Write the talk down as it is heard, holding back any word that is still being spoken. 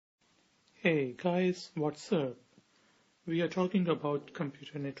Hey guys, what's up? We are talking about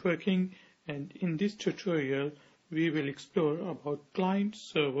computer networking, and in this tutorial we will explore about clients,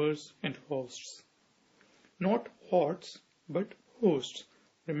 servers and hosts. Not hosts, but hosts.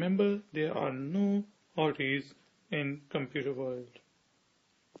 Remember, there are no hotties in computer world.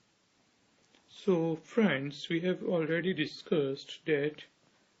 So friends, we have already discussed that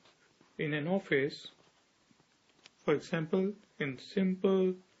in an office, for example, in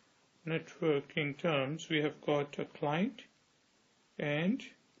simple networking terms, we have got a client and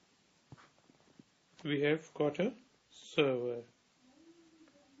we have got a server.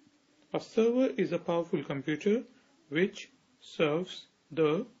 A server is a powerful computer which serves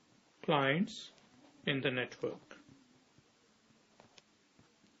the clients in the network.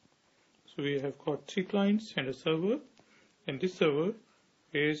 So we have got 3 clients and a server, and this server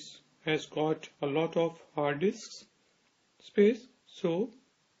has got a lot of hard disks space, so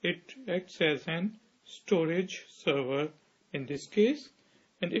it acts as an storage server in this case.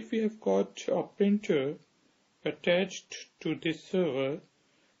 And if we have got a printer attached to this server,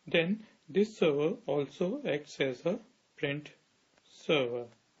 then this server also acts as a print server.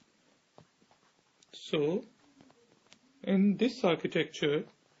 So in this architecture,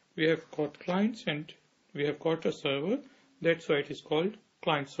 we have got clients and we have got a server. That's why it is called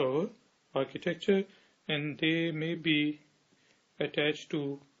client-server architecture, and they may be attached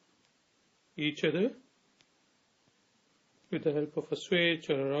to each other with the help of a switch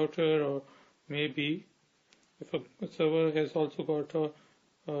or a router, or maybe if a server has also got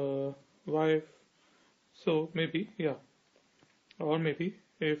a Wi-Fi, so maybe, yeah, or maybe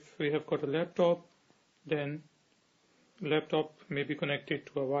if we have got a laptop, then laptop may be connected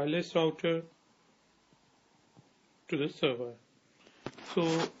to a wireless router to the server.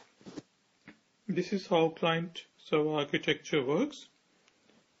 So this is how client-server architecture works.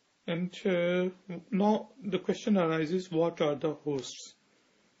 And now the question arises, what are the hosts?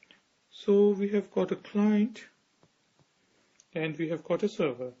 So we have got a client and we have got a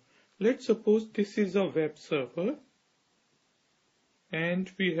server. Let's suppose this is a web server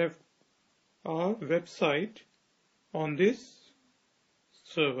and we have our website on this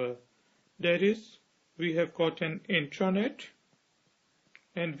server. That is, we have got an intranet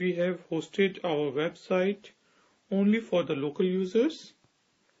and we have hosted our website only for the local users,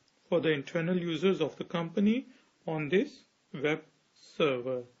 for the internal users of the company on this web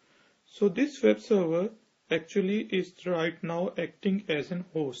server. So this web server actually is right now acting as a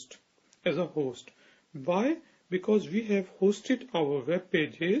host. Why? Because we have hosted our web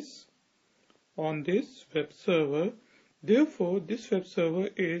pages on this web server. Therefore, this web server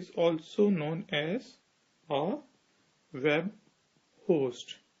is also known as a web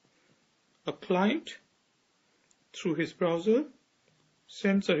host. A client, through his browser,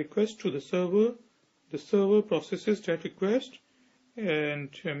 sends a request to the server processes that request and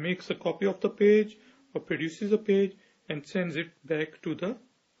makes a copy of the page or produces a page and sends it back to the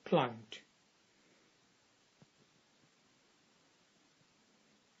client.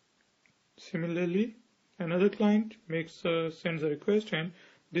 Similarly, another client sends a request and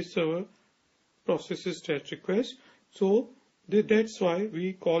this server processes that request. So that's why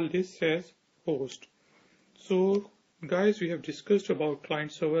we call this as host. So guys, we have discussed about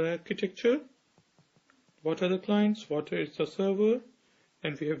client-server architecture. What are the clients? What is the server?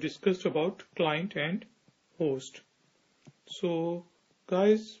 And we have discussed about client and host. So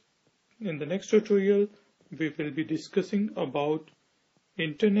guys, in the next tutorial, we will be discussing about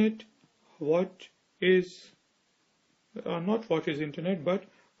internet. What is, not what is internet, but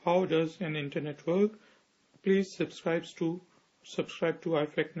how does an internet work? Please subscribe to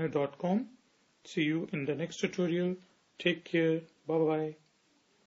ifactner.com. See you in the next tutorial. Take care. Bye bye.